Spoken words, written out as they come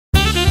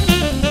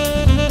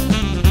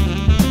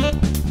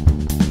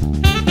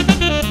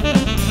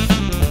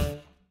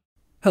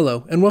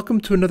Hello, and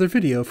welcome to another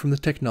video from the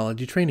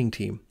Technology Training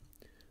Team.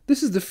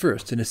 This is the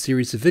first in a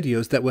series of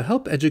videos that will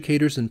help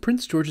educators in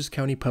Prince George's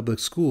County Public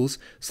Schools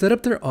set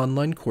up their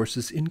online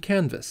courses in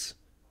Canvas.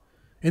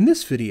 In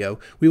this video,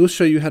 we will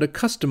show you how to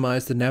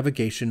customize the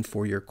navigation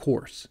for your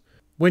course.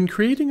 When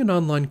creating an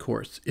online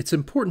course, it's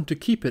important to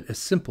keep it as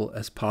simple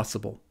as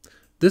possible.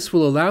 This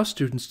will allow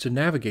students to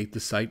navigate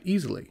the site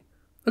easily.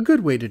 A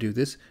good way to do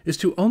this is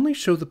to only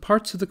show the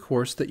parts of the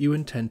course that you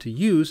intend to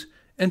use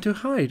and to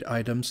hide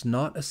items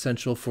not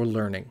essential for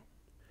learning.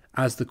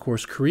 As the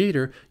course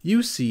creator,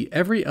 you see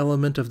every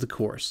element of the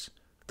course.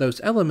 Those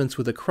elements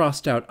with a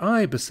crossed out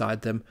I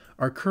beside them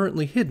are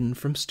currently hidden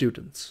from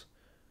students.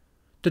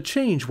 To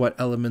change what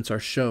elements are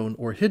shown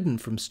or hidden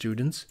from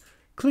students,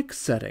 click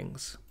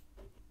Settings.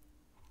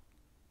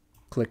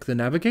 Click the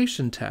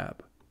Navigation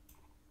tab.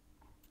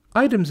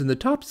 Items in the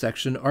top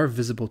section are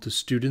visible to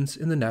students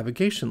in the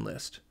navigation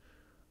list.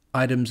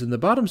 Items in the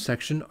bottom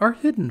section are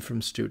hidden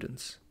from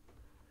students.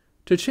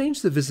 To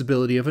change the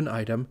visibility of an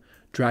item,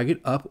 drag it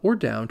up or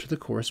down to the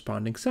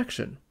corresponding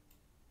section.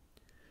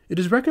 It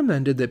is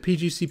recommended that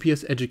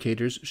PGCPS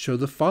educators show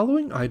the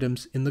following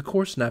items in the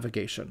course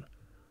navigation: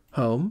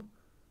 Home,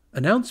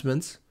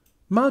 Announcements,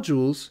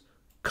 Modules,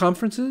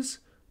 Conferences,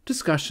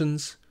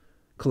 Discussions,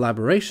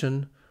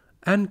 Collaboration,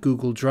 and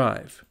Google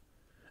Drive.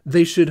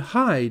 They should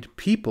hide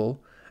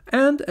People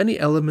and any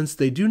elements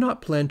they do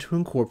not plan to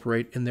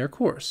incorporate in their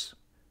course.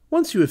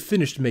 Once you have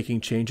finished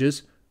making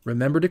changes,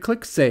 remember to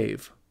click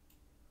Save.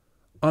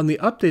 On the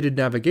updated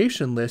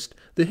navigation list,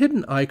 the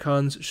hidden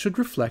icons should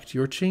reflect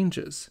your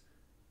changes.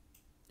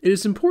 It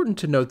is important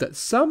to note that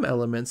some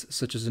elements,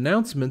 such as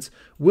announcements,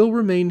 will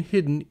remain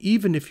hidden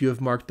even if you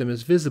have marked them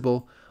as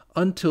visible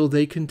until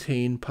they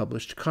contain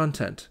published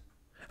content.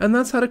 And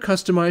that's how to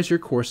customize your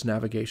course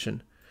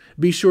navigation.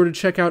 Be sure to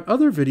check out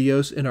other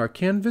videos in our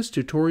Canvas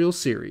tutorial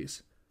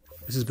series.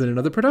 This has been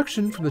another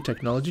production from the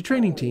Technology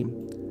Training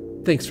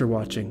Team. Thanks for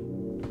watching.